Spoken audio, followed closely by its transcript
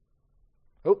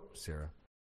Oh, Sarah.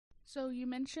 So you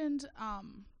mentioned,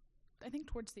 I think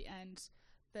towards the end,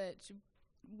 that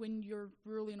when you're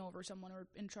ruling over someone or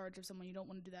in charge of someone, you don't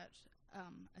want to do that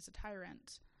as a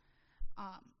tyrant.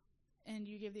 And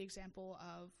you gave the example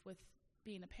of with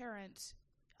being a parent,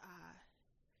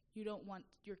 you don't want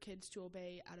your kids to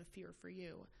obey out of fear for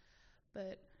you.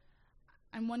 But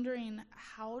I'm wondering,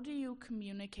 how do you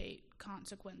communicate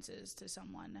consequences to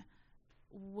someone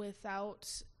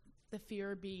without the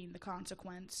fear being the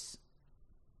consequence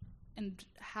and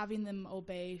having them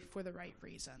obey for the right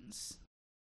reasons?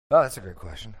 Oh, that's a great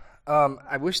question.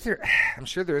 I'm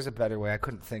sure there is a better way. I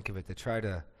couldn't think of it to try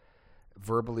to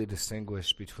verbally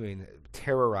distinguish between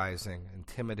terrorizing,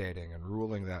 intimidating, and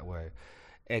ruling that way,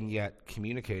 and yet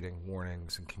communicating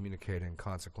warnings and communicating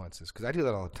consequences. Because I do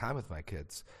that all the time with my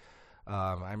kids.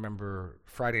 I remember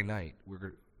Friday night, we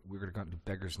were going to go to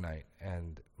Beggar's Night,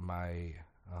 and my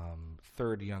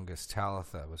third youngest,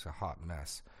 Talitha, was a hot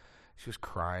mess. She was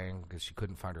crying because she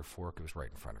couldn't find her fork. It was right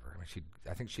in front of her.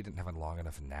 I think she didn't have a long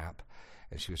enough nap,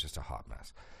 and she was just a hot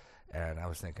mess. And I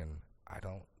was thinking, I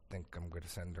don't think I'm going to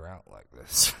send her out like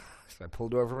this. So I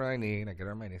pulled her over my knee, and I get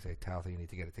her on my knee and say, Talitha, you need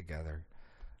to get it together.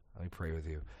 Let me pray with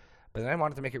you. But then I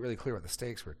wanted to make it really clear what the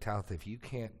stakes were. Talitha, if you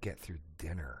can't get through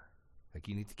dinner,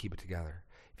 you need to keep it together.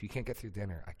 If you can't get through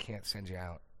dinner, I can't send you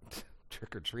out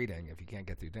trick-or-treating if you can't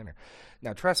get through dinner.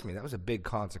 Now, trust me, that was a big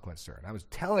consequence to her. And I was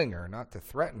telling her not to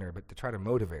threaten her, but to try to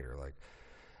motivate her.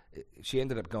 She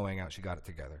ended up going out. She got it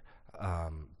together.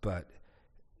 But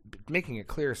making it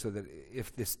clear so that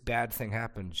if this bad thing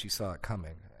happened, she saw it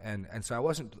coming. And so I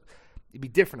wasn't, it'd be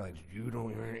different.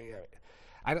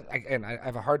 I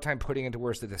have a hard time putting into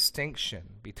words the distinction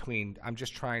between I'm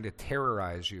just trying to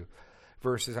terrorize you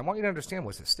versus I want you to understand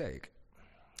what's at stake.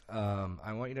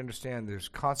 I want you to understand there's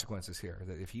consequences here,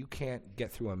 that if you can't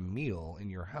get through a meal in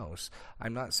your house,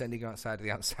 I'm not sending you outside to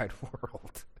the outside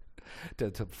world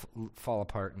to fall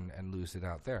apart and lose it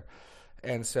out there.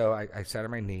 And so I sat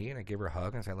on my knee and I gave her a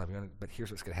hug and I said, I love you, but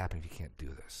here's what's going to happen if you can't do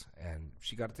this. And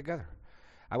she got it together.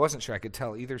 I wasn't sure. I could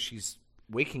tell either she's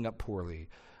waking up poorly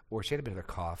or she had a bit of a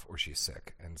cough or she's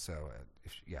sick. And so,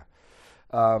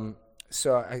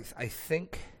 so I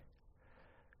think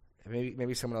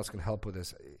maybe someone else can help with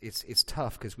this. It's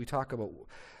tough because we talk about,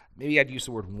 maybe I'd use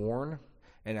the word warn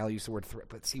and I'll use the word threat,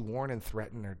 but see, warn and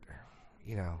threaten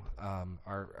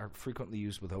are frequently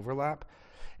used with overlap.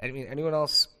 I mean, anyone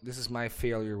else, this is my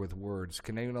failure with words.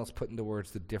 Can anyone else put into words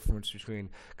the difference between,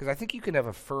 because I think you can have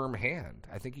a firm hand.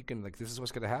 I think you can, this is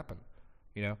what's going to happen,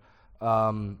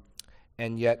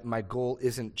 and yet my goal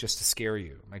isn't just to scare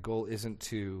you. My goal isn't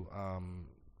to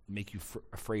make you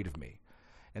afraid of me.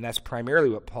 And that's primarily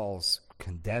what Paul's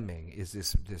condemning, is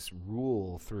this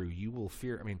rule through you will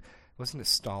fear. I mean, wasn't it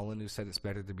Stalin who said it's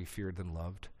better to be feared than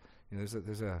loved?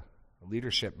 There's a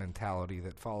leadership mentality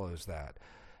that follows that.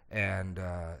 And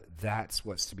that's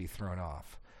what's to be thrown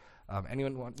off.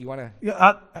 Anyone want to?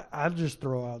 Yeah, I'll just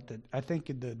throw out that I think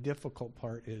the difficult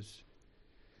part is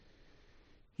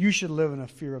you should live in a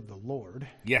fear of the Lord.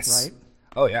 Yes. Right?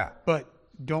 Oh, yeah. But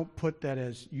don't put that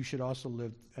as you should also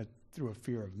live through a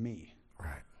fear of me.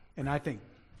 Right. And I think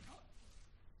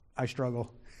I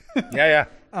struggle. Yeah.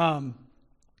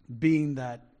 Being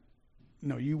that,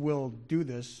 you will do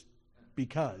this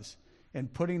because,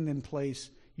 and putting in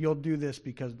place, you'll do this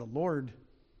because the Lord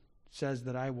says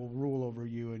that I will rule over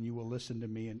you and you will listen to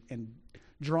me, and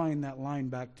drawing that line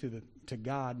back to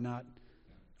God, not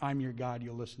I'm your God,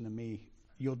 you'll listen to me.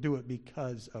 You'll do it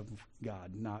because of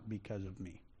God, not because of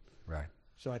me. Right.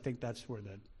 So I think that's where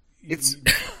it's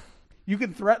you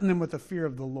can threaten them with the fear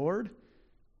of the Lord,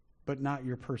 but not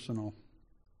your personal.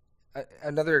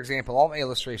 Another example, all my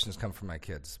illustrations come from my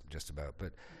kids, just about,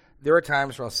 but there are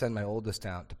times where I'll send my oldest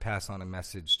out to pass on a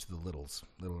message to the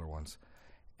littler ones.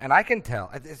 And I can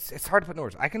tell, it's hard to put in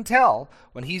words, I can tell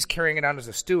when he's carrying it out as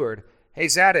a steward, hey,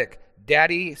 Zadok,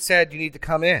 Daddy said you need to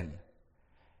come in.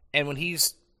 And when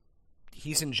he's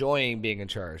enjoying being in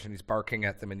charge and he's barking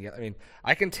at them,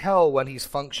 I can tell when he's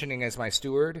functioning as my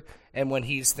steward and when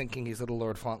he's thinking he's little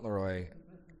Lord Fauntleroy.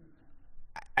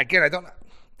 Again,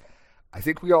 I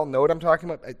think we all know what I'm talking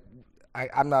about.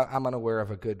 I'm unaware of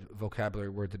a good vocabulary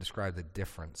word to describe the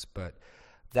difference, but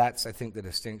that's, I think, the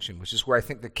distinction, which is where I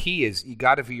think the key is you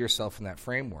got to view yourself in that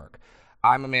framework.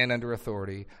 I'm a man under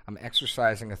authority. I'm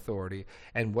exercising authority.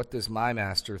 And what does my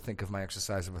master think of my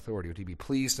exercise of authority? Would he be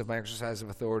pleased of my exercise of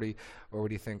authority? Or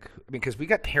would he think, because we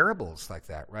got parables like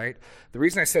that, right? The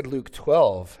reason I said Luke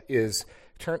 12 is,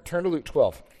 turn to Luke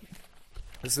 12.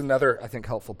 This is another, I think,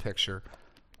 helpful picture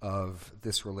of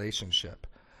this relationship.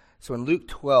 So in Luke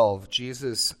 12,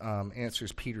 Jesus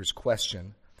answers Peter's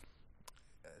question,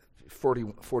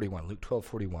 41, Luke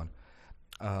 12:41.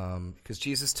 because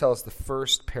Jesus tells the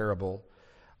first parable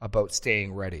about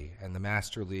staying ready, and the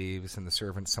master leaves, and the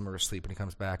servants, some are asleep, and he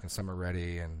comes back, and some are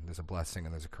ready, and there's a blessing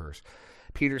and there's a curse.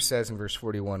 Peter says in verse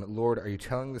 41, Lord, are you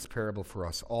telling this parable for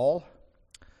us all?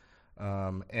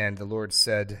 And the Lord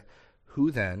said, who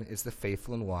then is the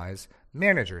faithful and wise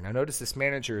manager? Now notice this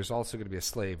manager is also going to be a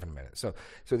slave in a minute. So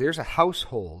there's a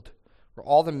household where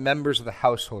all the members of the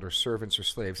household are servants or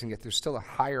slaves, and yet there's still a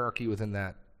hierarchy within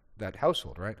that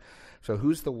household, right? So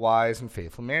who's the wise and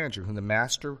faithful manager whom the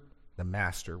master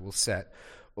will set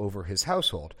over his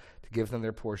household to give them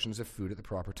their portions of food at the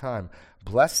proper time?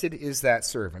 Blessed is that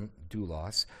servant,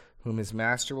 doulos, whom his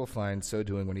master will find so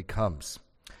doing when he comes.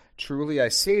 Truly I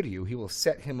say to you, he will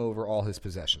set him over all his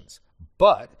possessions.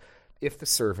 But if the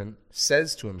servant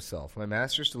says to himself, my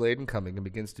master is delayed in coming, and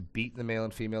begins to beat the male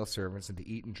and female servants and to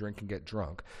eat and drink and get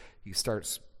drunk, he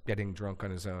starts getting drunk on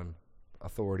his own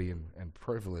authority and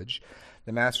privilege.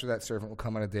 The master of that servant will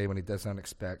come on a day when he does not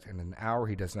expect, and an hour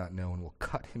he does not know, and will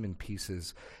cut him in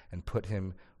pieces and put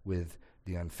him with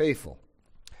the unfaithful.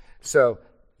 So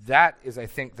that is, I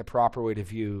think, the proper way to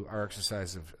view our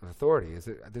exercise of authority, is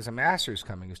that there's a master who's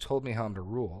coming who's told me how I'm to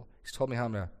rule. He's told me how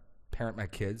I'm to parent my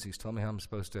kids. He's told me how I'm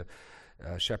supposed to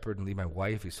shepherd and lead my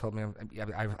wife. He's told me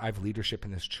I have leadership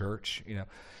in this church,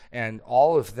 and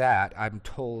all of that I'm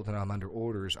told, and I'm under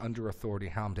orders, under authority,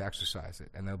 how I'm to exercise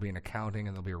it. And there'll be an accounting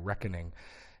and there'll be a reckoning.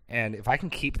 And if I can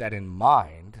keep that in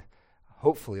mind,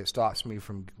 hopefully it stops me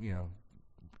from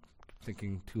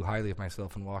thinking too highly of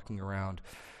myself and walking around.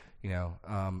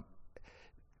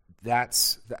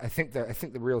 That's I think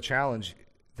the real challenge.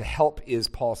 The help is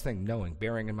Paul's thing, knowing,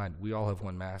 bearing in mind, we all have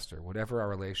one master. Whatever our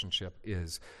relationship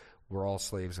is, we're all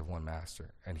slaves of one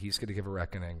master, and he's going to give a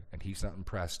reckoning, and he's not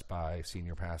impressed by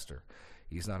senior pastor.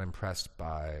 He's not impressed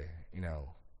by,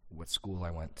 what school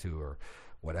I went to or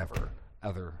whatever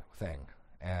other thing.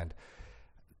 And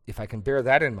if I can bear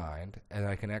that in mind, and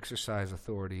I can exercise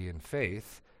authority in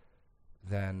faith,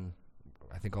 then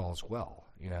I think all is well,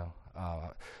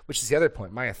 which is the other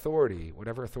point. My authority,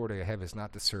 whatever authority I have, is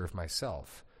not to serve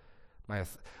myself.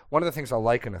 One of the things I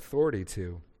liken authority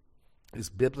to is,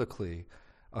 biblically,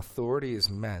 authority is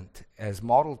meant, as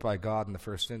modeled by God in the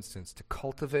first instance, to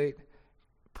cultivate,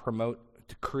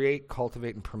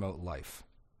 cultivate, and promote life.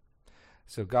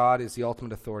 So God is the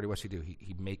ultimate authority. What's he do?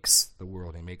 He makes the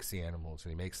world, he makes the animals,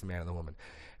 and he makes the man and the woman.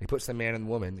 And he puts the man and the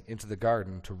woman into the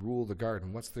garden to rule the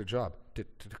garden. What's their job? To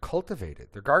cultivate it.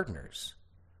 They're gardeners.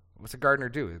 What's a gardener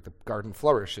do? The garden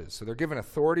flourishes. So they're given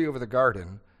authority over the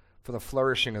garden for the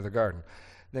flourishing of the garden.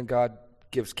 Then God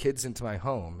gives kids into my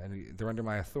home, and they're under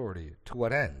my authority. To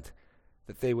what end?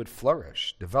 That they would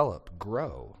flourish, develop,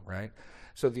 grow, right?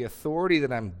 So the authority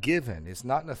that I'm given is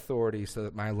not an authority so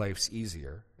that my life's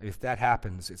easier. If that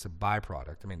happens, it's a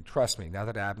byproduct. I mean, trust me, now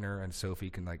that Abner and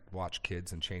Sophie can watch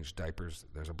kids and change diapers,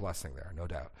 there's a blessing there, no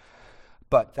doubt.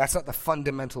 But that's not the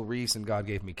fundamental reason God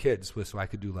gave me kids, was so I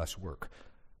could do less work,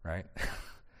 right?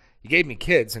 He gave me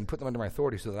kids and put them under my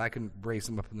authority so that I can raise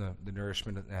them up in the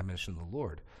nourishment and admonition of the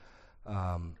Lord.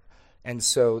 And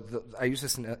so I used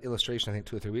this in an illustration, I think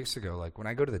 2 or 3 weeks ago. When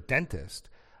I go to the dentist,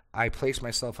 I place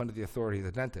myself under the authority of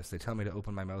the dentist. They tell me to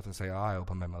open my mouth and say, oh, I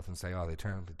open my mouth and say, oh. They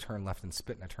turn left and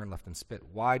spit, and I turn left and spit.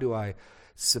 Why do I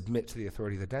submit to the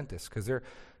authority of the dentist? Because they're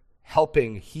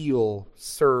helping heal,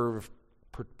 serve,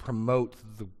 promote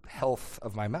the health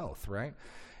of my mouth, right?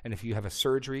 And if you have a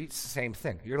surgery, it's the same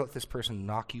thing. You're going to let this person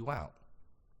knock you out.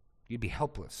 You'd be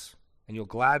helpless. And you'll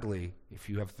gladly, if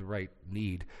you have the right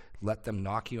need, let them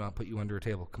knock you out, put you under a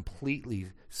table, completely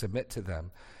submit to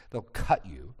them. They'll cut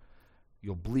you.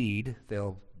 You'll bleed.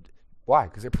 Why?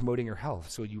 Because they're promoting your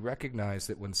health. So you recognize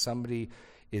that when somebody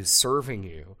is serving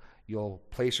you, you'll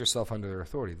place yourself under their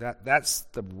authority. That's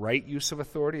the right use of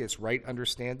authority. It's right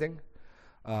understanding.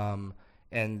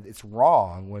 And it's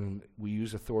wrong when we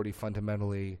use authority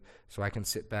fundamentally so I can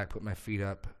sit back, put my feet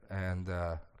up, and,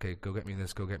 okay, go get me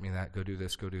this, go get me that, go do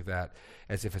this, go do that,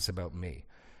 as if it's about me.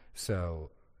 So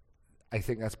I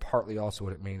think that's partly also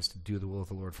what it means to do the will of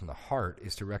the Lord from the heart,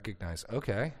 is to recognize,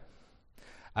 okay,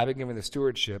 I've been given the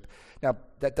stewardship. Now,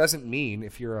 that doesn't mean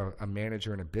if you're a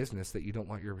manager in a business that you don't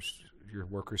want your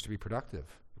workers to be productive.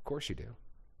 Of course you do. You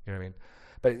know what I mean?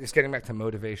 But it's getting back to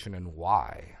motivation and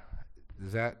why.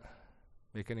 Does that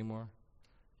make any more?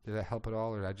 Did that help at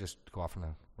all, or did I just go off on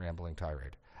a rambling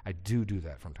tirade? I do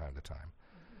that from time to time.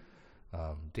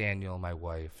 Daniel, my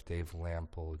wife, Dave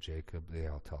Lample, Jacob, they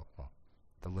all tell. Well,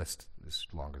 the list is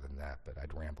longer than that, but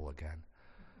I'd ramble again.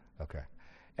 Okay.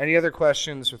 Any other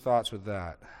questions or thoughts with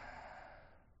that?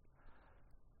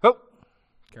 Oh,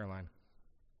 Caroline.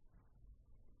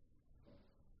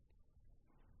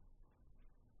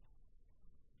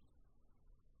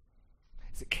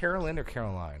 Is it Carolyn or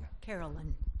Caroline?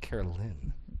 Carolyn.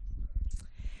 Carolyn.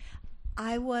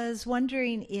 I was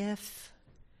wondering if,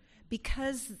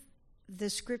 because the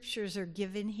scriptures are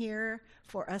given here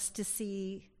for us to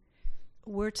see,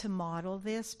 we're to model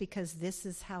this because this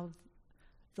is how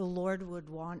the Lord would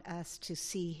want us to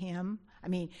see him. I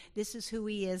mean, this is who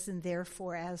he is, and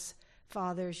therefore as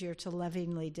fathers, you're to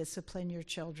lovingly discipline your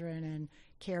children and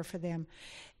care for them.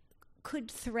 Could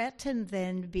threaten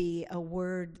then be a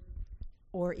word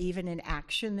or even an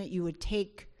action that you would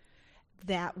take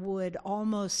that would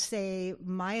almost say,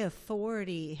 my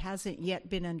authority hasn't yet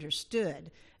been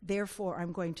understood, therefore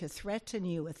I'm going to threaten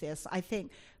you with this? I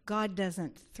think God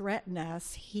doesn't threaten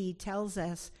us. He tells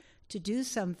us to do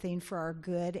something for our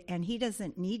good, and he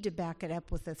doesn't need to back it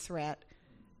up with a threat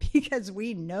because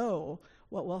we know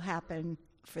what will happen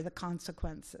for the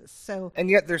consequences. So, and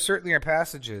yet there certainly are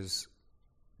passages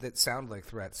that sound like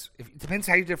threats. It depends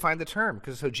how you define the term.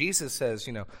 Because so Jesus says,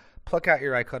 pluck out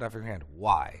your eye, cut off your hand.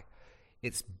 Why?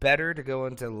 It's better to go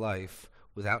into life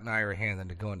without an eye or a hand than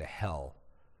to go into hell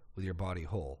with your body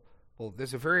whole. Well,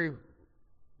 there's a very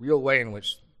real way in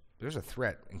which there's a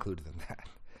threat included in that.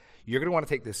 You're going to want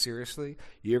to take this seriously.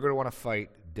 You're going to want to fight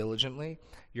diligently.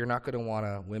 You're not going to want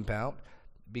to wimp out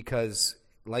because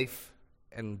life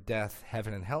and death,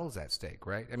 heaven and hell is at stake,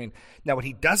 right? I mean, now what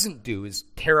he doesn't do is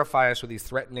terrify us with these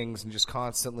threatenings and just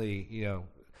constantly,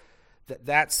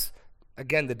 that's,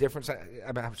 again, the difference.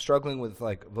 I'm struggling with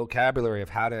like vocabulary of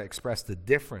how to express the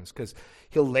difference because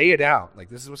he'll lay it out. Like,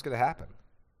 this is what's going to happen.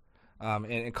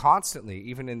 And constantly,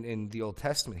 even in the Old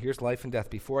Testament, here's life and death.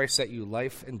 Before I set you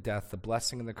life and death, the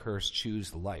blessing and the curse,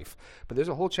 choose life. But there's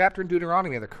a whole chapter in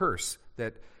Deuteronomy of the curse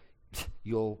that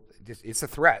it's a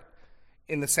threat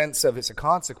in the sense of it's a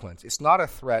consequence. It's not a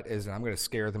threat as I'm going to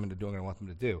scare them into doing what I want them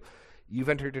to do. You've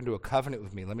entered into a covenant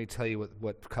with me. Let me tell you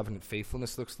what covenant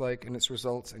faithfulness looks like and its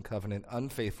results, and covenant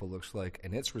unfaithful looks like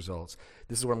and its results.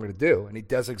 This is what I'm going to do. And he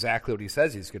does exactly what he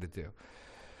says he's going to do.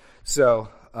 So,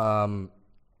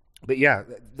 but yeah,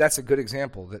 that's a good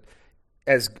example that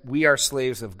as we are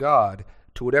slaves of God,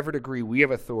 to whatever degree we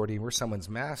have authority and we're someone's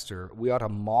master, we ought to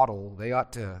model, they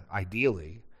ought to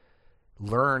ideally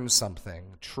learn something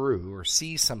true or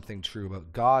see something true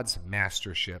about God's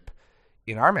mastership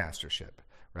in our mastership,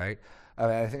 right?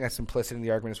 I think that's implicit in the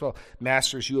argument as well.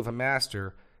 Masters, you have a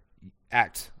master,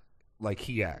 act like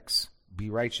he acts.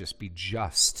 Be righteous, be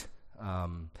just.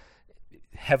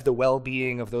 Have the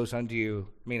well-being of those under you.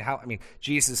 I mean,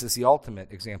 Jesus is the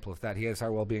ultimate example of that. He has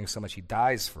our well-being so much he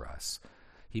dies for us.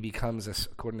 He becomes,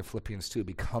 according to Philippians 2,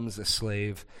 becomes a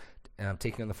slave,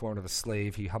 taking on the form of a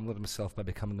slave. He humbled himself by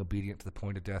becoming obedient to the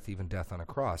point of death, even death on a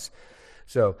cross.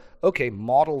 So, okay,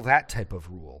 model that type of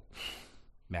rule,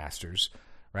 masters,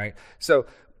 right? So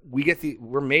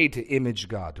we're made to image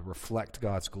God, to reflect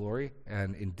God's glory,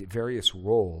 and in various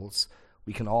roles,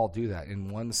 we can all do that. In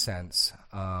one sense,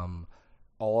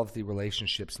 all of the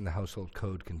relationships in the household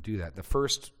code can do that. The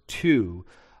first two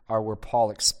are where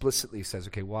Paul explicitly says,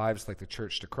 okay, wives, like the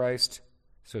church to Christ,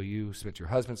 so you submit to your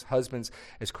husbands. Husbands,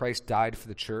 as Christ died for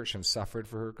the church and suffered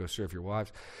for her, go serve your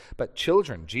wives. But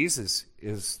children, Jesus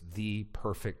is the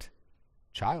perfect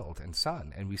child and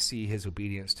son, and we see his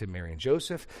obedience to Mary and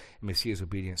Joseph, and we see his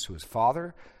obedience to his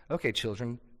father. Okay,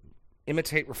 children,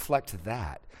 imitate, reflect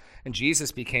that. And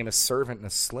Jesus became a servant and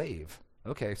a slave.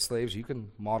 Okay, slaves, you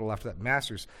can model after that.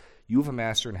 Masters, you have a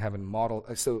master in heaven, model.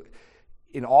 So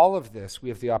in all of this, we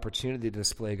have the opportunity to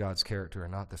display God's character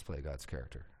and not display God's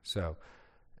character. So,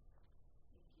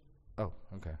 oh,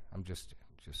 okay, I'm just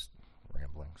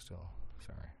rambling still.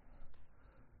 Sorry.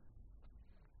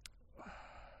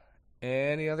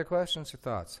 Any other questions or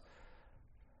thoughts?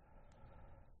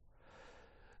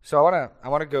 So I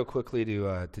want to go quickly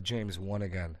to James 1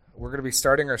 again. We're going to be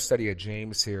starting our study of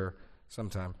James here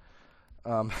sometime.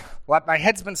 My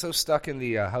head's been so stuck in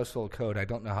the household code, I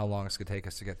don't know how long it's going to take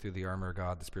us to get through the armor of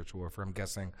God, the spiritual warfare. I'm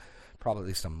guessing probably at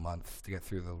least a month to get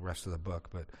through the rest of the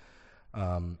book. But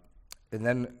and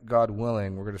then, God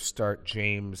willing, we're going to start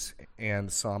James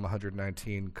and Psalm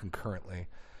 119 concurrently.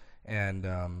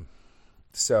 And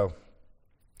so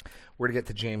we're going to get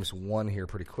to James 1 here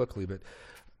pretty quickly. But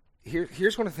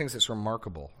here's one of the things that's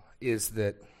remarkable is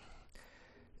that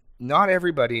not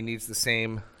everybody needs the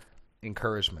same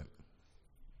encouragement.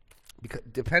 Because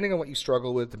depending on what you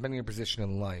struggle with, depending on your position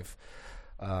in life,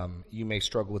 you may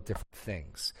struggle with different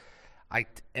things.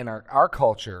 And our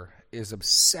culture is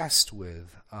obsessed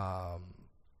with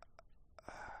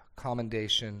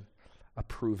commendation,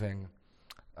 approving,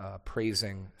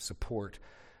 praising, support,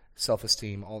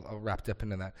 self-esteem, all wrapped up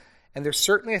into that. And there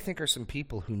certainly, I think, are some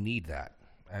people who need that.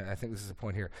 I think this is a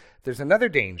point here. There's another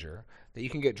danger that you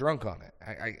can get drunk on it.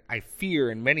 I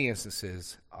fear in many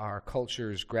instances our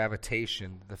culture's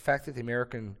gravitation, the fact that the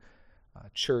American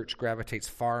church gravitates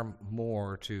far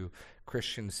more to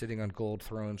Christians sitting on gold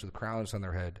thrones with crowns on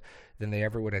their head than they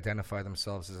ever would identify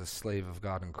themselves as a slave of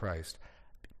God in Christ.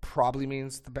 Probably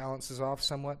means the balance is off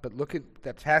somewhat, but look at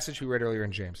that passage we read earlier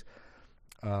in James.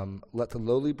 Let the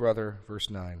lowly brother, verse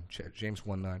 9, James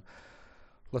 1:9,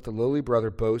 let the lowly brother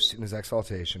boast in his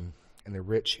exaltation and the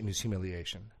rich in his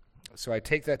humiliation. So I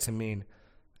take that to mean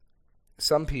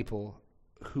some people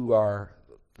who are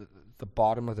the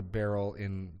bottom of the barrel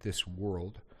in this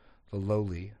world, the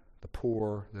lowly, the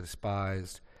poor, the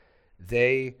despised,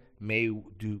 they may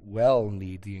do well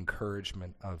need the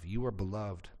encouragement of, you are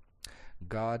beloved.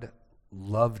 God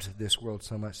loved this world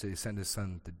so much that he sent his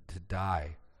son to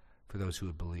die for those who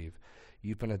would believe.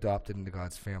 You've been adopted into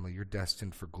God's family. You're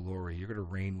destined for glory. You're going to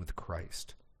reign with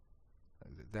Christ.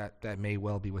 That may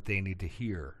well be what they need to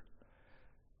hear.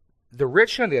 The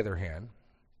rich, on the other hand,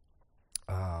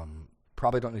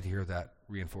 probably don't need to hear that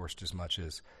reinforced as much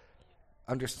as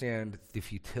understand the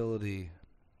futility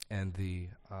and the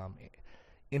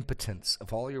impotence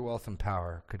of all your wealth and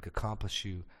power could accomplish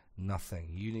you nothing.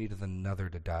 You needed another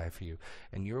to die for you.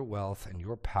 And your wealth and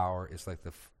your power is like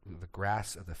the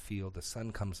grass of the field. The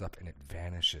sun comes up and it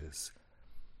vanishes.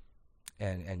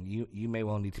 And you may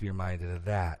well need to be reminded of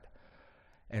that.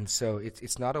 And so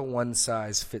it's not a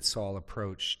one-size-fits-all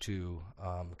approach to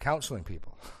counseling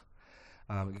people.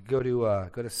 Go to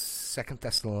 2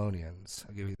 Thessalonians.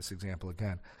 I'll give you this example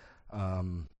again.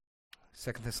 2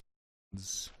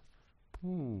 Thessalonians.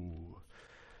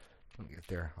 Let me get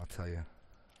there. I'll tell you.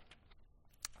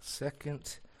 2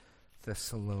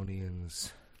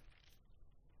 Thessalonians.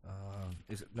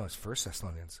 It's 1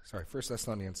 Thessalonians. Sorry, 1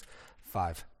 Thessalonians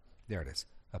 5. There it is.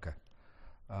 Okay.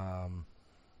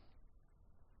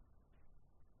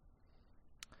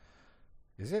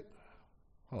 Is it?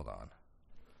 Hold on.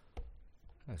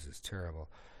 This is terrible.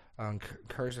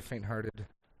 Encourage the faint-hearted,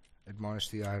 admonish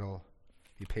the idle,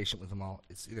 be patient with them all.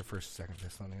 It's either 1st or 2nd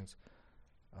Thessalonians.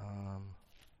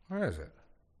 Where is it?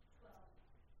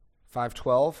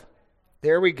 5:12.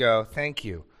 There we go. Thank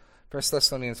you. 1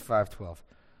 Thessalonians 5:12.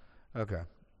 Okay.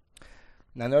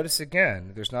 Now notice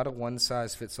again, there's not a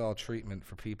one-size-fits-all treatment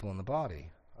for people in the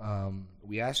body.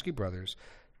 We ask you, brothers,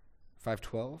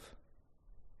 5:12.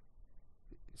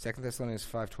 2 Thessalonians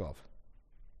 5:12.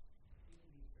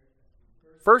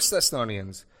 1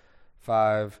 Thessalonians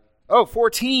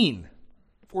 14.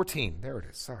 14. There it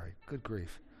is. Sorry. Good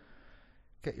grief.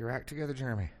 Get your act together,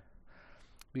 Jeremy.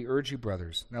 We urge you,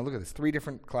 brothers. Now look at this. 3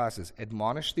 different classes.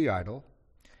 Admonish the idle.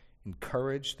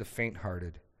 Encourage the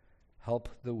faint-hearted. Help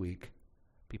the weak.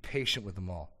 Be patient with them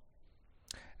all.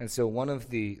 And so one of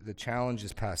the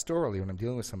challenges pastorally when I'm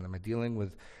dealing with someone, am I dealing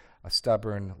with a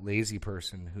stubborn, lazy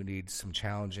person who needs some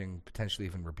challenging, potentially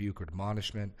even rebuke or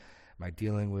admonishment? Am I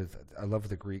dealing with, I love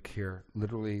the Greek here,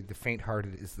 literally the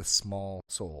faint-hearted is the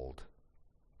small-souled.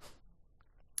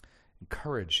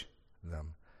 Encourage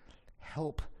them.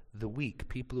 Help the weak,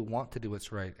 people who want to do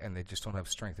what's right and they just don't have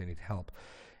strength, they need help.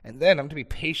 And then I'm to be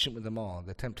patient with them all.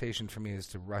 The temptation for me is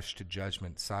to rush to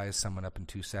judgment, size someone up in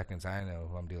 2 seconds. I know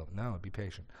who I'm dealing with. No, be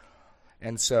patient.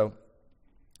 And so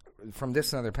from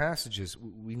this and other passages,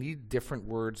 we need different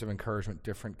words of encouragement,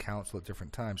 different counsel at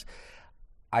different times.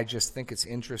 I just think it's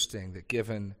interesting that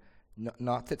given,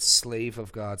 not that slave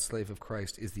of God, slave of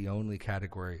Christ is the only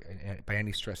category by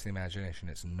any stretch of the imagination,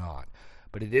 it's not.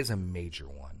 But it is a major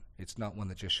one. It's not one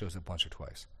that just shows up once or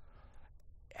twice.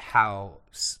 How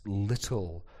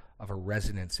little of a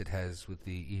resonance it has with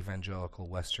the evangelical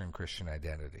Western Christian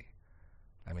identity.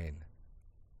 I mean,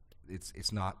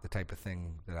 it's not the type of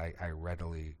thing that I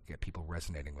readily get people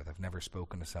resonating with. I've never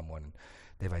spoken to someone,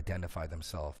 they've identified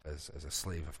themselves as a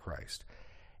slave of Christ.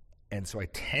 And so I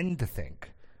tend to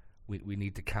think we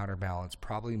need to counterbalance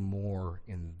probably more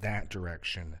in that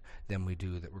direction than we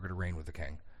do that we're going to reign with the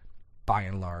king, by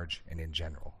and large and in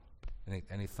general.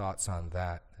 Any thoughts on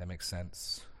that? That makes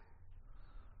sense?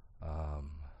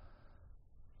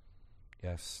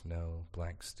 Yes, no,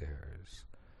 blank stares.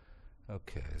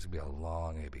 Okay, this will be a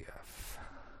long ABF.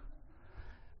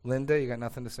 Linda, you got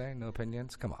nothing to say? No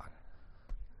opinions? Come on.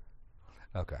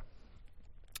 Okay.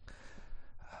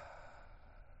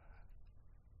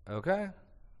 Okay,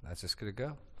 that's just going to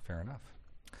go. Fair enough.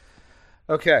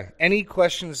 Okay, any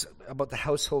questions about the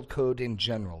household code in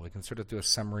general? We can sort of do a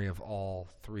summary of all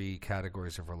 3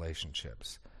 categories of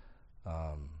relationships.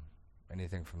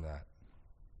 Anything from that?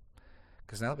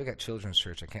 Because now that we got children's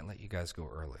church, I can't let you guys go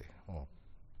early. Well,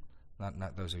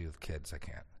 not those of you with kids, I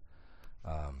can't.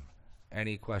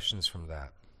 Any questions from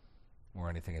that? or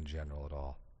anything in general at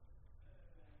all.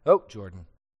 Oh, Jordan.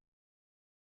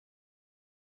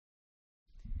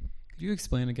 Could you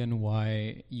explain again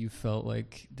why you felt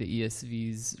like the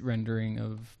ESV's rendering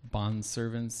of bond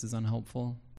servants is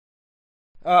unhelpful?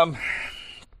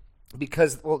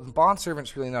 Because, well, bond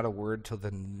servant's really not a word till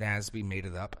the NASB made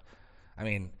it up. I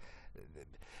mean,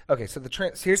 okay, so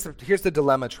here's the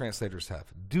dilemma translators have.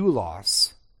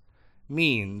 Doulos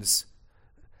means,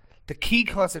 the key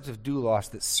concept of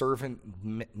doulos that servant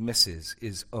misses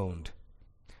is owned,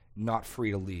 not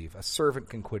free to leave. A servant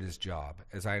can quit his job,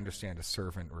 as I understand a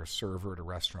servant or a server at a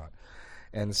restaurant.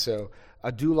 And so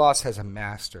a doulos has a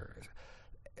master.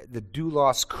 The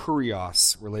doulos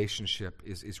kurios relationship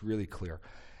is really clear.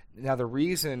 Now the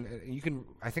reason,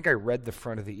 I think I read the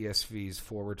front of the ESV's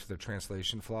forward to the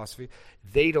translation philosophy.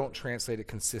 They don't translate it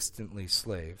consistently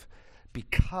slave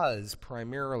because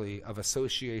primarily of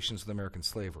associations with American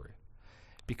slavery.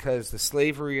 Because the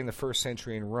slavery in the first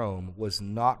century in Rome was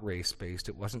not race-based.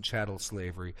 It wasn't chattel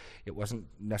slavery. It wasn't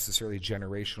necessarily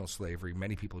generational slavery.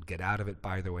 Many people would get out of it,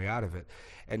 buy their way out of it.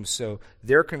 And so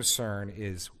their concern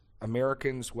is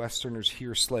Americans, Westerners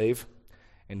hear slave,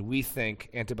 and we think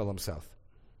antebellum South.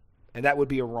 And that would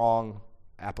be a wrong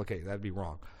application. That would be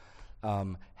wrong.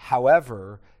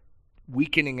 However,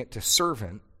 weakening it to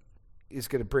servant is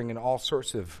going to bring in all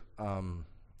sorts of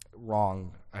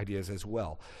wrong ideas as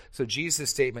well. So Jesus'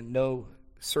 statement, no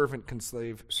servant can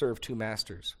serve two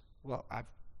masters. Well, I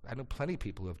know plenty of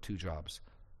people who have two jobs.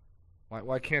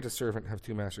 Why can't a servant have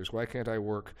two masters? Why can't I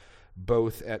work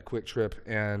both at Quick Trip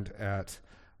and at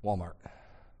Walmart?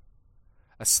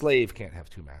 A slave can't have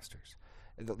two masters.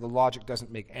 The logic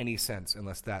doesn't make any sense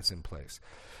unless that's in place.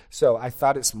 So I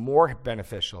thought it's more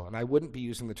beneficial, and I wouldn't be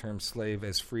using the term slave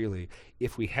as freely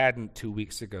if we hadn't 2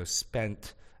 weeks ago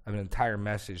spent an entire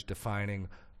message defining.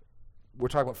 We're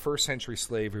talking about first century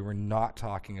slavery. We're not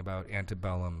talking about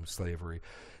antebellum slavery.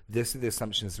 This is the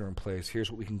assumptions that are in place. Here's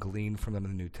what we can glean from them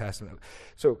in the New Testament.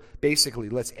 So basically,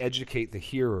 let's educate the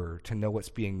hearer to know what's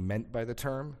being meant by the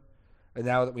term. And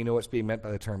now that we know what's being meant by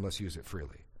the term, let's use it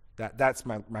freely. That's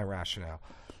my rationale.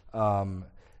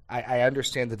 I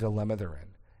understand the dilemma they're in,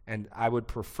 and I would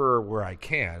prefer where I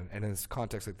can, and in this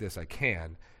context like this, I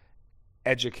can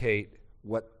educate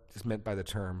what is meant by the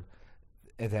term,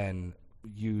 and then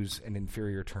use an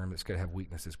inferior term that's going to have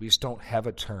weaknesses. We just don't have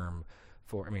a term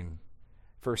for,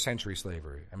 first century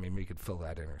slavery. We could fill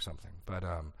that in or something, but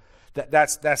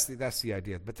that's the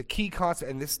idea. But the key concept,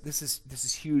 and this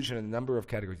is huge in a number of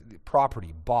categories.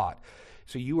 Property bought.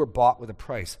 So you were bought with a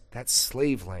price. That's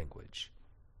slave language.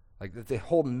 Like the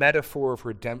whole metaphor of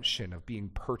redemption, of being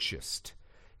purchased,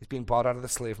 is being bought out of the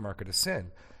slave market of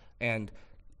sin. And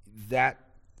that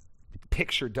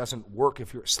picture doesn't work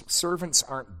if your servants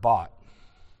aren't bought,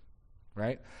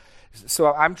 right?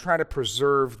 So I'm trying to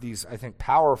preserve these, I think,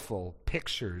 powerful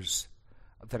pictures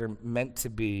that are meant to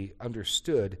be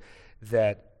understood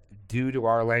that due to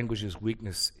our language's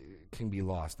weakness can be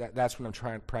lost. That's what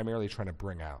I'm primarily trying to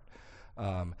bring out.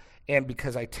 And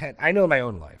because I know in my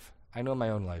own life,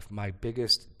 my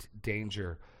biggest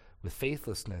danger with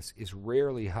faithlessness is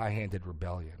rarely high-handed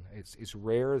rebellion. It's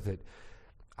rare that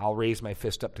I'll raise my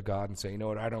fist up to God and say, you know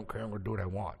what, I don't care, I'm going to do what I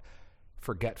want.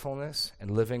 Forgetfulness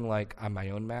and living like I'm my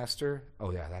own master,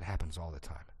 oh yeah, that happens all the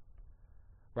time.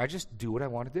 Where I just do what I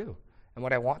want to do. And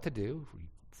what I want to do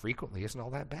frequently isn't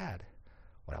all that bad.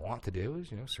 What I want to do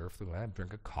is, surf the web,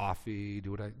 drink a coffee,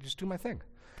 just do my thing.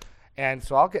 And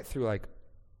so I'll get through like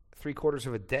 3/4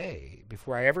 of a day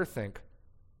before I ever think,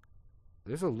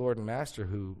 there's a Lord and Master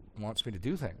who wants me to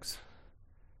do things.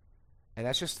 And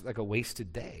that's just like a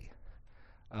wasted day.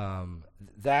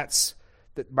 That's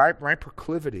that my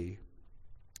proclivity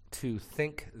to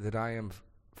think that I am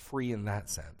free in that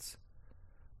sense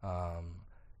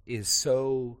is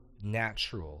so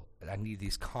natural. I need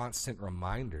these constant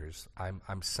reminders.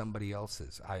 I'm somebody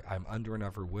else's. I'm under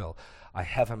another will. I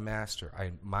have a master.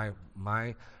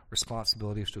 My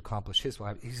responsibility is to accomplish his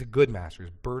will. He's a good master.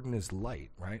 His burden is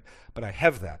light, right? But I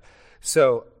have that.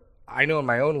 So I know in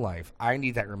my own life, I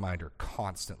need that reminder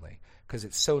constantly because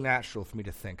it's so natural for me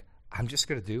to think, I'm just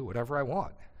going to do whatever I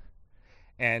want.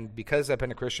 And because I've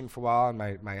been a Christian for a while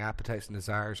and my appetites and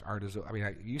desires aren't as,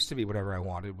 I used to be whatever I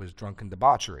wanted was drunken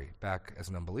debauchery back as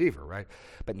an unbeliever, right?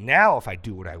 But now if I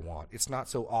do what I want, it's not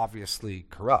so obviously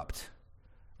corrupt,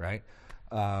 right?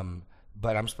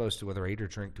 But I'm supposed to, whether I eat or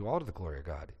drink, do all to the glory of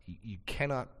God. You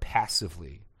cannot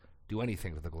passively do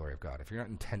anything to the glory of God. If you're not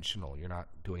intentional, you're not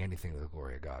doing anything to the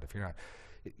glory of God. If you're not,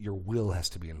 your will has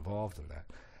to be involved in that.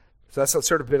 So that's a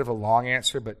sort of bit of a long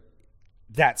answer, but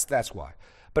that's why.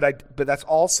 But that's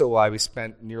also why we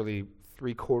spent nearly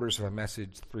 3/4 of a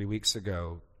message 3 weeks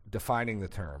ago defining the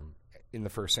term in the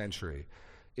first century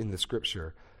in the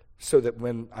scripture so that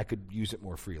when I could use it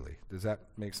more freely. Does that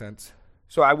make sense?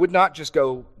 So I would not just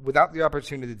go, without the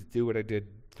opportunity to do what I did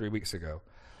 3 weeks ago,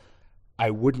 I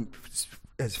wouldn't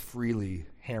as freely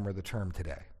hammer the term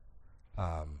today.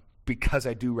 Because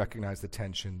I do recognize the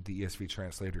tension the ESV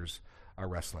translators are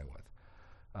wrestling with.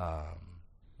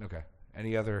 Okay.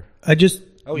 Any other? I just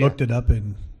yeah. looked it up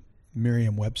in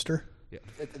Merriam-Webster. Yeah.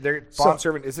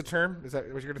 Bondservant is a term? Is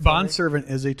that what you're going to tell me? Bondservant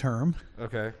is a term.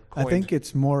 Okay. I think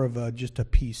it's more of just a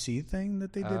PC thing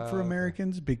that they did for okay.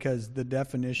 Americans, because the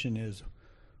definition is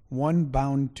one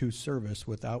bound to service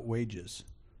without wages,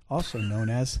 also known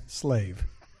as slave.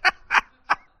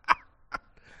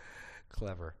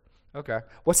 Clever. Okay.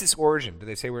 What's its origin? Did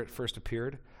they say where it first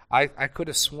appeared? I could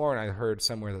have sworn I heard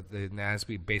somewhere that the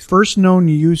NASB basically... First known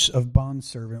use of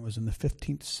bondservant was in the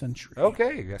 15th century.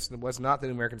 Okay. Yes, it was not the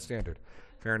New American Standard.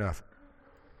 Fair enough.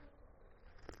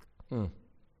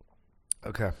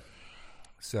 Okay.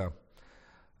 So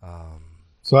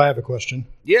I have a question.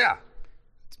 yeah.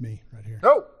 It's me right here.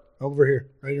 Oh. Over here.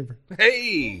 Right over.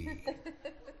 Hey.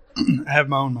 I have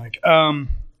my own mic.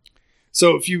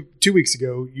 So 2 weeks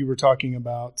ago, you were talking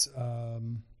about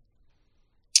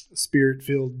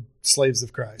Spirit-filled slaves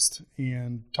of Christ,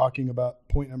 and talking about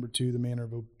point number 2, the manner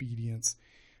of obedience.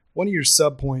 One of your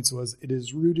subpoints was, it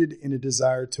is rooted in a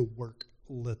desire to work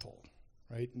little,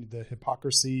 right? The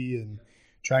hypocrisy and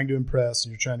trying to impress,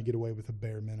 and you're trying to get away with a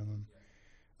bare minimum.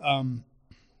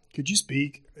 Could you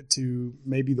speak to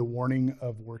maybe the warning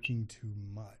of working too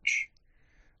much?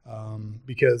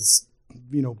 Because,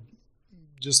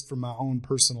 just from my own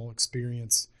personal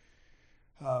experience,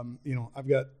 I've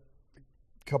got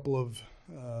a couple of,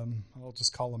 I'll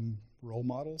just call them role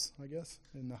models, I guess,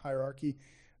 in the hierarchy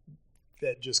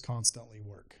that just constantly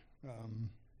work.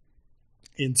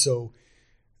 And so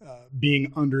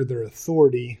being under their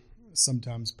authority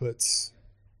sometimes puts,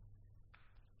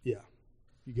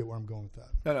 you get where I'm going with that.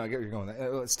 No, I get where you're going with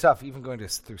that. It's tough. Even going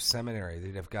through seminary,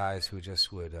 they'd have guys who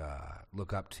just would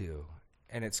look up to.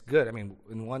 And it's good. I mean,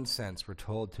 in one sense, we're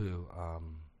told to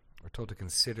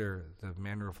consider the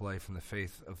manner of life and the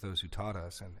faith of those who taught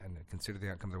us, and consider the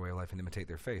outcome of their way of life and imitate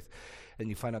their faith. And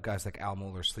you find out guys like Al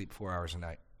Mohler sleep 4 hours a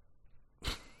night.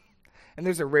 And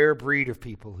there's a rare breed of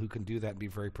people who can do that and be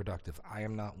very productive. I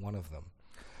am not one of them.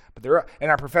 But there are,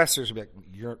 and our professors would be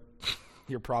like,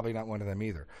 you're probably not one of them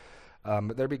either.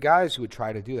 But there'd be guys who would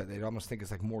try to do that. They'd almost think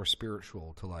it's like more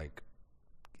spiritual to like,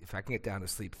 if I can get down to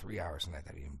sleep 3 hours a night,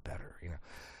 that'd be even better,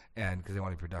 and because they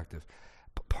want to be productive.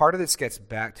 But part of this gets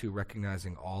back to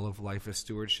recognizing all of life as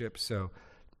stewardship. So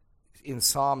in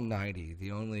Psalm 90,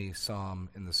 the only psalm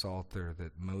in the Psalter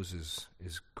that Moses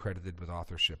is credited with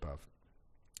authorship of,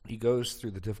 he goes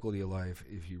through the difficulty of life.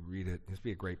 If you read it, it'd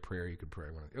be a great prayer you could pray.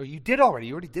 Oh, you did already.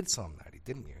 You already did Psalm 90,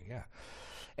 didn't you? Yeah.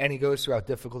 And he goes through how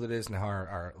difficult it is and how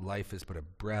our life is but a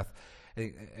breath.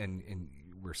 And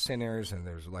we're sinners, and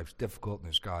life's difficult, and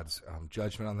there's God's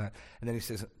judgment on that. And then he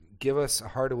says, give us a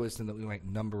heart of wisdom that we might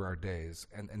number our days.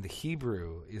 And the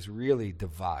Hebrew is really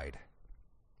divide,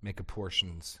 make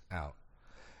apportions out.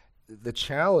 The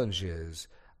challenge is,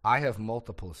 I have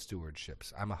multiple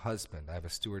stewardships. I'm a husband. I have a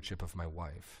stewardship of my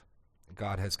wife.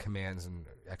 God has commands and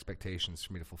expectations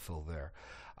for me to fulfill there.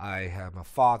 I have a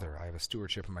father. I have a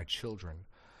stewardship of my children.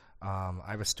 I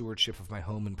have a stewardship of my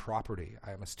home and property. I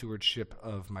have a stewardship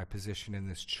of my position in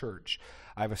this church.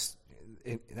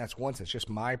 That's one sense,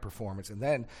 just my performance. And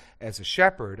then, as a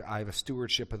shepherd, I have a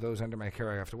stewardship of those under my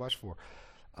care I have to watch for.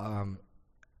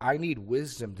 I need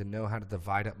wisdom to know how to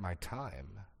divide up my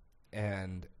time.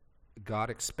 And God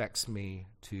expects me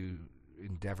to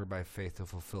endeavor by faith to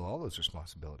fulfill all those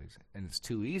responsibilities. And it's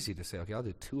too easy to say, okay, I'll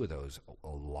do 2 of those a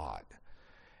lot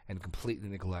and completely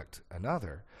neglect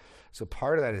another. So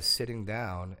part of that is sitting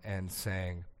down and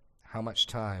saying, how much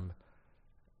time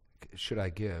should I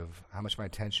give? How much of my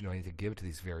attention do I need to give to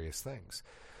these various things?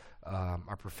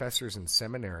 Our professors in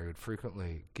seminary would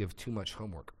frequently give too much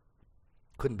homework.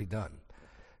 Couldn't be done.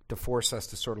 To force us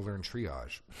to sort of learn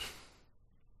triage.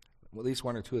 Well, at least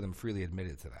 1 or 2 of them freely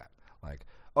admitted to that. Like,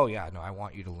 oh yeah, no, I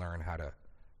want you to learn how to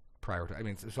prioritize. I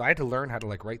mean, so I had to learn how to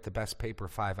write the best paper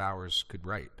 5 hours could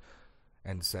write,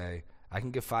 and say, I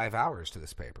can give 5 hours to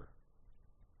this paper.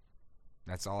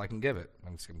 That's all I can give it.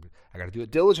 I got to do it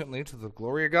diligently to the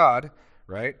glory of God,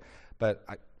 right? But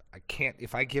I can't.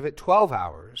 If I give it 12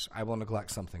 hours, I will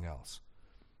neglect something else.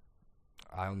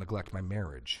 I'll neglect my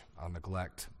marriage. I'll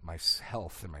neglect my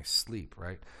health and my sleep,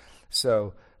 right?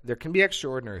 So there can be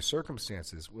extraordinary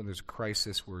circumstances when there's a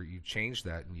crisis where you change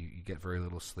that and you get very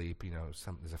little sleep.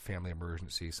 There's a family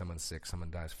emergency, someone's sick,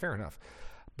 someone dies. Fair enough.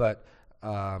 But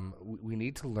we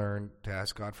need to learn to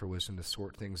ask God for wisdom, to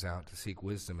sort things out, to seek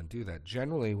wisdom and do that.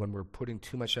 Generally, when we're putting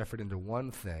too much effort into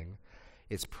one thing,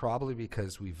 it's probably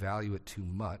because we value it too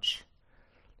much,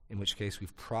 in which case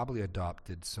we've probably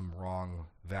adopted some wrong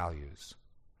values.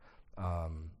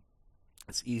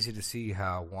 It's easy to see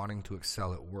how wanting to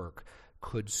excel at work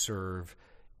could serve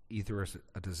either as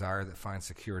a desire that finds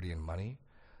security in money,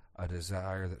 a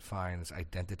desire that finds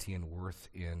identity and worth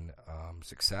in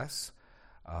success,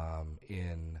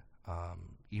 in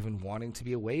even wanting to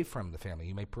be away from the family.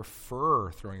 You may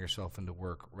prefer throwing yourself into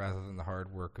work rather than the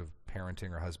hard work of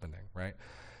parenting or husbanding, right?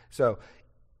 So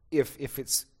if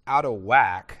it's out of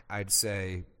whack, I'd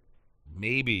say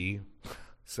maybe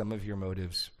some of your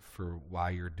motives for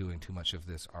why you're doing too much of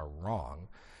this are wrong.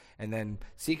 And then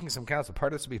seeking some counsel.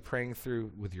 Part of this will be praying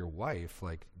through with your wife,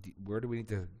 like, where do we need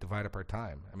to divide up our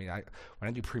time? I mean, when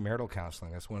I do premarital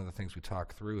counseling, that's one of the things we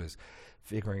talk through is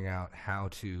figuring out how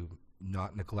to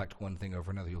not neglect one thing over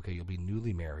another. Okay, you'll be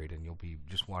newly married and you'll be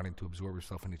just wanting to absorb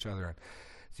yourself in each other. And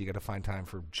so you got to find time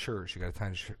for church. You got to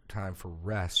find time for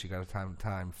rest. You got to find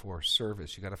time for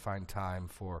service. You got to find time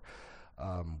for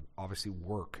obviously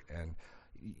work. And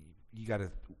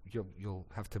you'll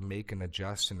have to make and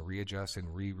adjust and readjust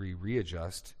and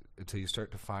readjust until you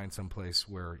start to find some place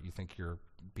where you think you're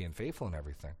being faithful in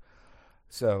everything.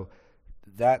 So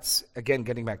that's, again,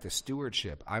 getting back to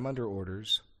stewardship. I'm under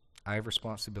orders. I have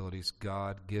responsibilities.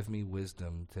 God, give me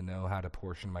wisdom to know how to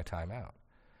portion my time out.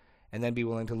 And then be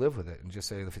willing to live with it and just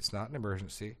say, if it's not an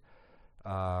emergency,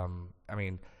 I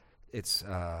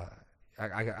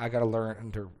got to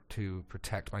learn to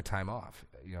protect my time off.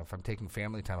 You know, if I'm taking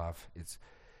family time off,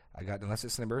 unless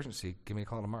it's an emergency, give me a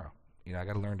call tomorrow. You know, I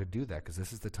got to learn to do that because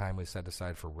this is the time we set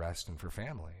aside for rest and for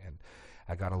family. And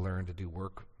I got to learn to do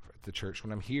work at the church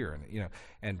when I'm here, and you know,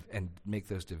 and make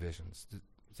those divisions.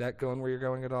 Is that going where you're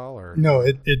going at all, or no?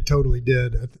 It totally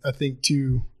did. I think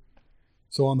too.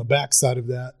 So on the backside of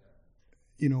that,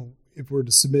 you know, if we're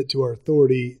to submit to our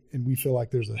authority and we feel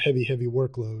like there's a heavy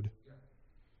workload.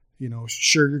 You know,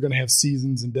 sure, you're going to have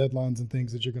seasons and deadlines and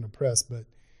things that you're going to press, but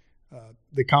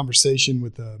the conversation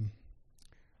with,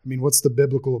 what's the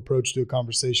biblical approach to a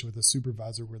conversation with a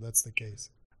supervisor where that's the case?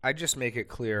 I'd just make it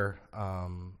clear.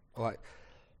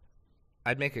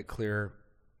 I'd make it clear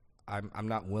I'm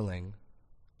not willing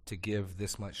to give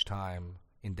this much time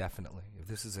indefinitely. If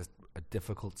this is a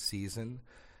difficult season,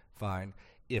 fine.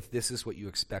 If this is what you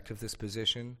expect of this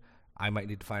position, I might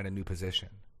need to find a new position.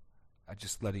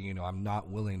 Just letting you know, I'm not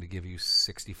willing to give you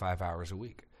 65 hours a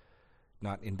week,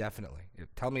 not indefinitely.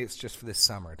 Tell me it's just for this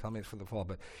summer. Tell me it's for the fall.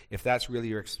 But if that's really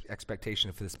your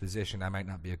expectation for this position, I might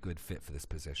not be a good fit for this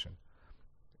position.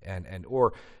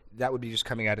 Or that would be just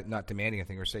coming at it, not demanding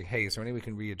anything, or saying, hey, is there any way we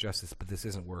can readjust this? But this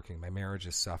isn't working. My marriage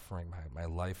is suffering. My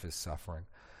life is suffering.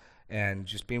 And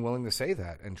just being willing to say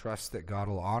that and trust that God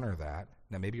will honor that.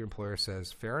 Now, maybe your employer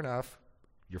says, fair enough,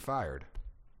 you're fired.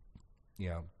 You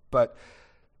know, but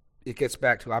it gets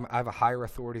back to I have a higher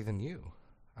authority than you.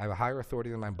 I have a higher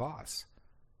authority than my boss.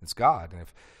 It's God. And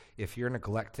if you're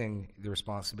neglecting the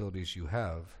responsibilities you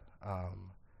have,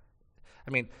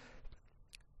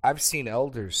 I've seen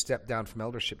elders step down from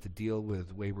eldership to deal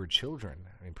with wayward children.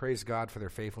 I mean, praise God for their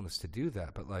faithfulness to do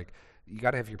that. But like, you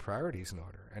got to have your priorities in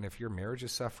order. And if your marriage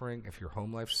is suffering, if your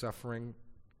home life's suffering,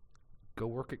 go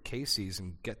work at Casey's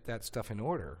and get that stuff in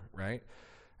order, right?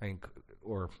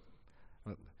 Or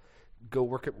go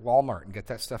work at Walmart and get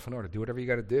that stuff in order. Do whatever you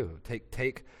got to do.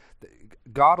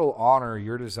 God will honor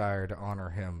your desire to honor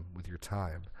Him with your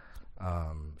time.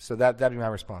 So that'd be my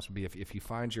response. Would be if you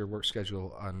find your work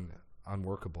schedule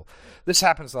unworkable. This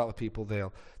happens a lot with people.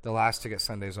 They'll ask to get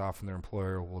Sundays off, and their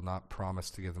employer will not promise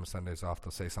to give them Sundays off.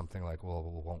 They'll say something like, "Well,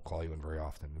 we won't call you in very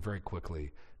often." And very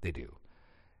quickly, they do.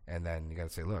 And then you got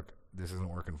to say, "Look, this isn't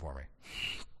working for me."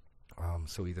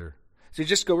 So you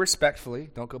just go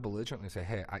respectfully. Don't go belligerently. Say,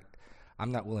 "Hey,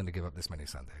 I'm not willing to give up this many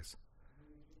Sundays."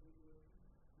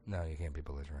 No, you can't be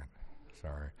belligerent.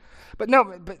 Sorry. But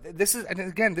this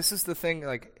is the thing,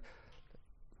 like,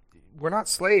 we're not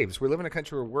slaves. We live in a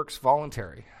country where work's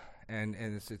voluntary. And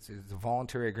it's a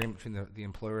voluntary agreement between the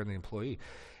employer and the employee.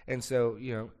 And so,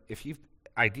 you know, if you've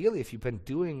been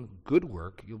doing good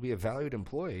work, you'll be a valued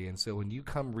employee. And so when you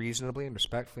come reasonably and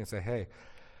respectfully and say, hey,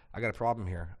 I got a problem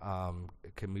here.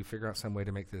 Can we figure out some way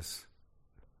to make this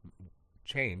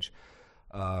change?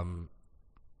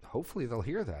 Hopefully they'll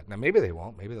hear that. Now, maybe they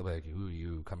won't. Maybe they'll be like, who are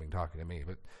you coming talking to me?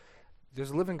 But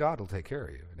there's a living God who'll take care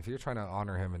of you. And if you're trying to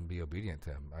honor Him and be obedient to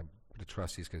Him, I'm going to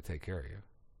trust He's going to take care of you.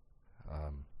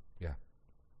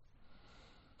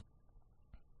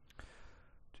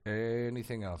 Yeah.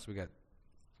 Anything else? We got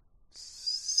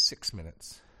 6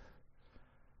 minutes.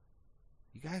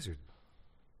 You guys are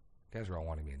You guys are all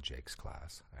wanting me in Jake's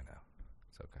class. I know.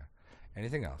 It's okay.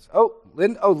 Anything else?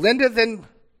 Linda, then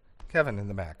Kevin in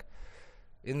the back.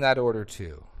 In that order,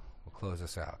 too. We'll close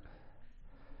this out.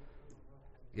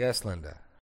 Yes, Linda.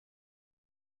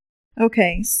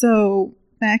 Okay, so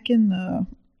back in the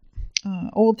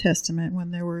Old Testament,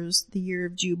 when there was the year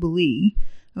of Jubilee,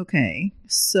 okay,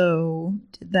 so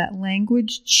did that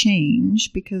language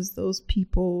change because those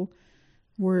people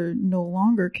were no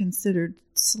longer considered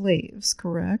slaves,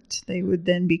 correct? They would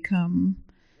then become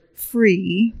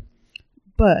free,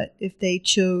 but if they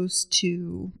chose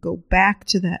to go back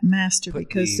to that master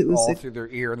because it was all through their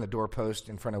ear and the doorpost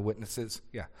in front of witnesses,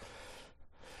 yeah.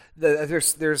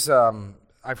 There's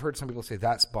I've heard some people say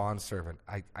that's bondservant.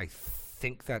 I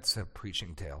think that's a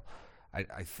preaching tale.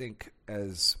 I think,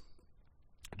 as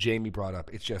Jamie brought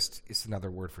up, it's another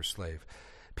word for slave.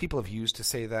 People have used to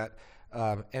say that,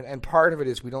 and part of it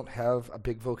is we don't have a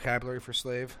big vocabulary for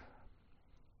slave,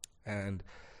 and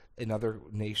in other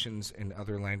nations, in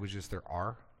other languages, there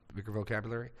are bigger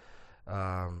vocabulary.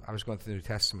 I was going through the New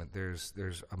Testament.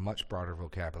 There's a much broader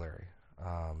vocabulary,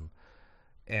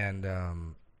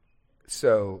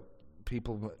 so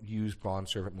people use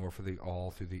bondservant more for the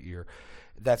all through the ear.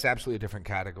 That's absolutely a different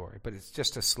category, but it's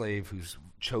just a slave who's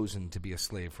chosen to be a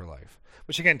slave for life,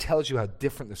 which again tells you how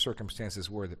different the circumstances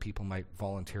were that people might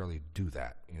voluntarily do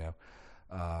that, you know.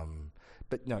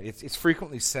 But no, it's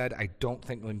frequently said. I don't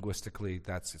think linguistically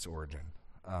that's its origin.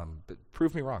 But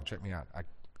prove me wrong. Check me out.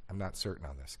 I'm not certain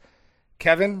on this.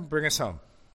 Kevin, bring us home.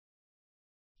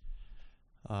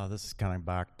 This is kind of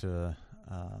back to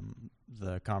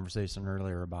the conversation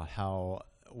earlier about how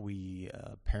we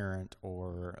parent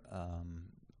or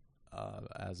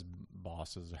as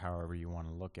bosses, or however you want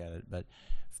to look at it. But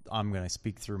I'm going to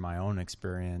speak through my own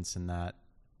experience in that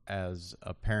as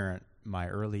a parent, my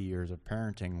early years of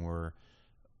parenting were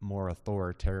more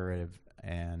authoritative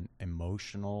and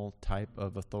emotional type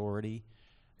of authority,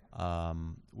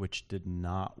 which did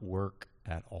not work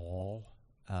at all.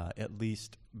 At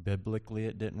least biblically,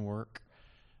 it didn't work.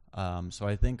 So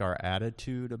I think our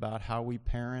attitude about how we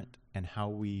parent and how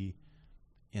we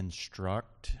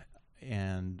instruct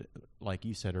and, like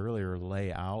you said earlier,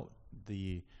 lay out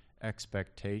the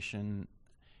expectation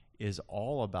is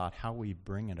all about how we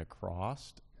bring it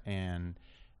across, and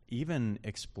even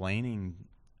explaining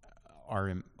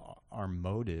our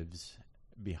motives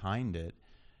behind it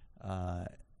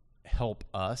help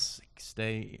us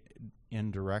stay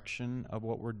in direction of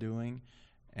what we're doing,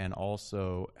 and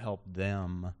also help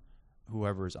them,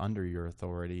 whoever's under your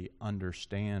authority,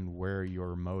 understand where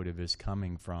your motive is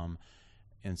coming from,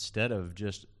 instead of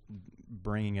just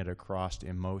bringing it across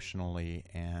emotionally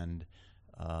and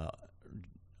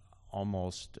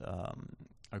almost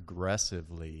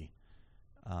aggressively.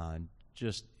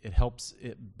 Just it helps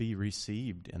it be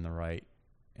received in the right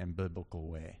and biblical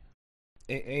way.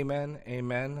 Amen.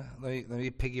 Let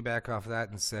me piggyback off that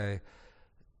and say,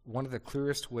 one of the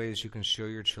clearest ways you can show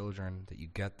your children that you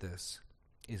get this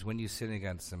is when you sin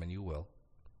against them, and you will,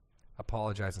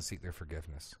 apologize and seek their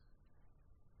forgiveness.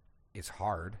 It's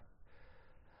hard.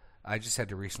 I just had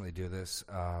to recently do this.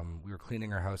 We were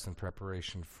cleaning our house in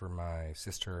preparation for my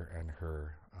sister and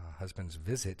her husband's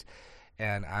visit,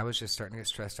 and I was just starting to get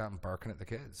stressed out and barking at the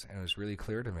kids, and it was really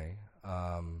clear to me.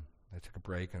 I took a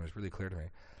break, and it was really clear to me.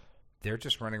 They're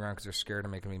just running around because they're scared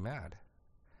of making me mad.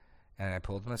 And I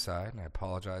pulled them aside, and I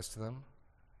apologized to them.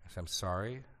 I said, I'm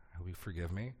sorry. I hope you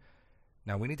forgive me.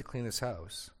 Now, we need to clean this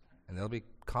house, and there'll be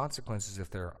consequences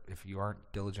if you aren't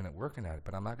diligent at working at it.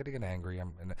 But I'm not going to get angry.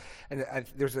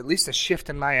 There's at least a shift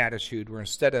in my attitude where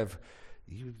instead of,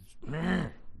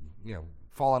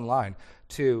 fall in line,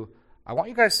 to, I want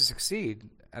you guys to succeed,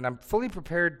 and I'm fully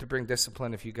prepared to bring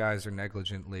discipline if you guys are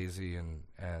negligent, lazy, and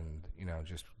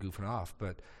just goofing off.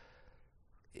 But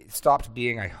it stopped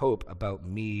being, I hope, about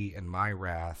me and my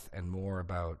wrath, and more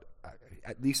about,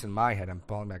 at least in my head, I'm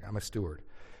falling back, I'm a steward.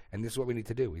 And this is what we need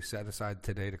to do. We set aside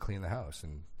today to clean the house,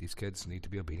 and these kids need to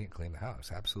be obedient, clean the house,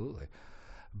 absolutely.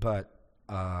 But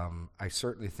I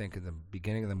certainly think in the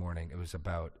beginning of the morning it was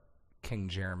about King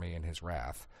Jeremy and his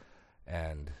wrath.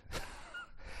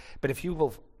 But if you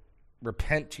will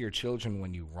repent to your children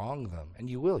when you wrong them, and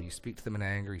you will, you speak to them in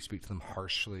anger, you speak to them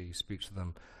harshly, you speak to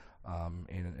them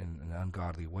in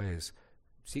ungodly ways,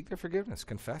 seek their forgiveness,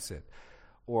 confess it.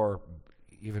 Or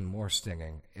even more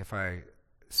stinging, if I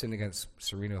sin against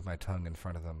Serena with my tongue in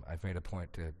front of them, I've made a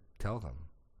point to tell them,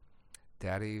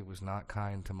 Daddy was not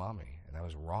kind to Mommy, and that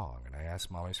was wrong, and I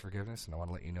asked Mommy's forgiveness, and I want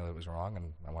to let you know it was wrong,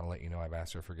 and I want to let you know I've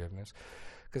asked her forgiveness.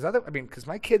 Because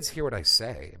my kids hear what I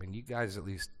say. I mean, you guys at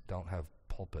least don't have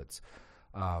pulpits.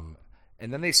 And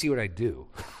then they see what I do.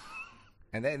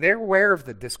 And they're aware of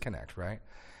the disconnect, right?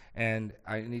 And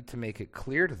I need to make it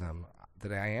clear to them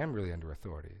that I am really under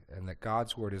authority and that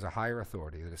God's word is a higher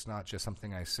authority, that it's not just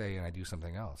something I say and I do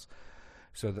something else.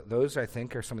 So those, I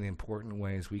think, are some of the important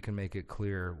ways we can make it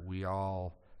clear we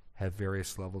all have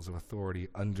various levels of authority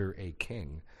under a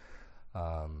king.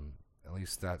 At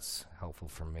least that's helpful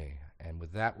for me. And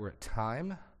with that, we're at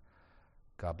time.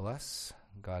 God bless.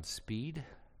 Godspeed.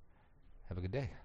 Have a good day.